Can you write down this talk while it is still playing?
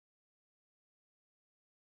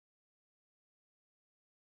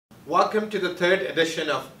Welcome to the third edition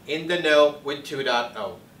of In the Know with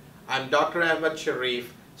 2.0. I'm Dr. Ahmed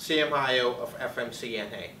Sharif, CMIO of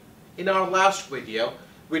FMCNA. In our last video,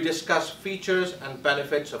 we discussed features and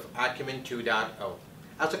benefits of Acumen 2.0.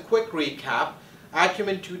 As a quick recap,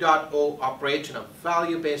 Acumen 2.0 operates in a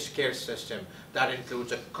value-based care system that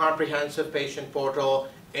includes a comprehensive patient portal,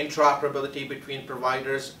 interoperability between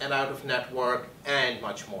providers and out-of-network, and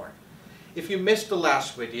much more. If you missed the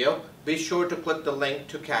last video, be sure to click the link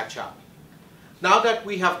to catch up. Now that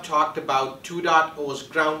we have talked about 2.0's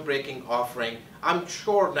groundbreaking offering, I'm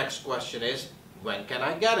sure next question is, when can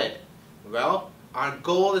I get it? Well, our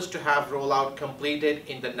goal is to have rollout completed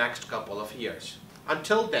in the next couple of years.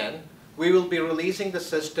 Until then, we will be releasing the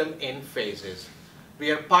system in phases. We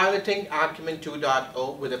are piloting Acumen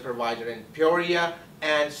 2.0 with a provider in Peoria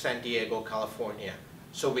and San Diego, California,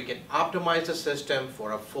 so we can optimize the system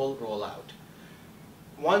for a full rollout.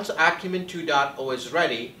 Once Acumen 2.0 is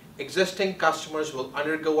ready, existing customers will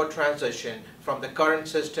undergo a transition from the current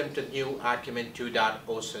system to new Acumen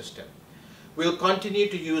 2.0 system. We'll continue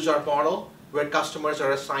to use our model where customers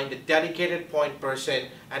are assigned a dedicated point person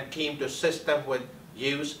and team to assist them with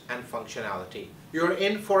use and functionality. You're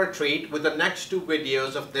in for a treat with the next two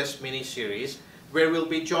videos of this mini-series where we'll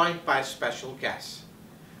be joined by special guests.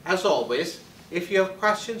 As always, if you have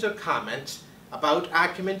questions or comments about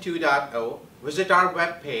Acumen 2.0, visit our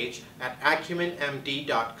webpage at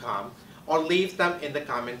acumenmd.com or leave them in the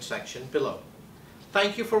comment section below.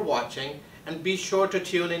 Thank you for watching, and be sure to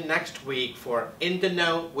tune in next week for In the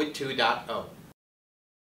Know with 2.0.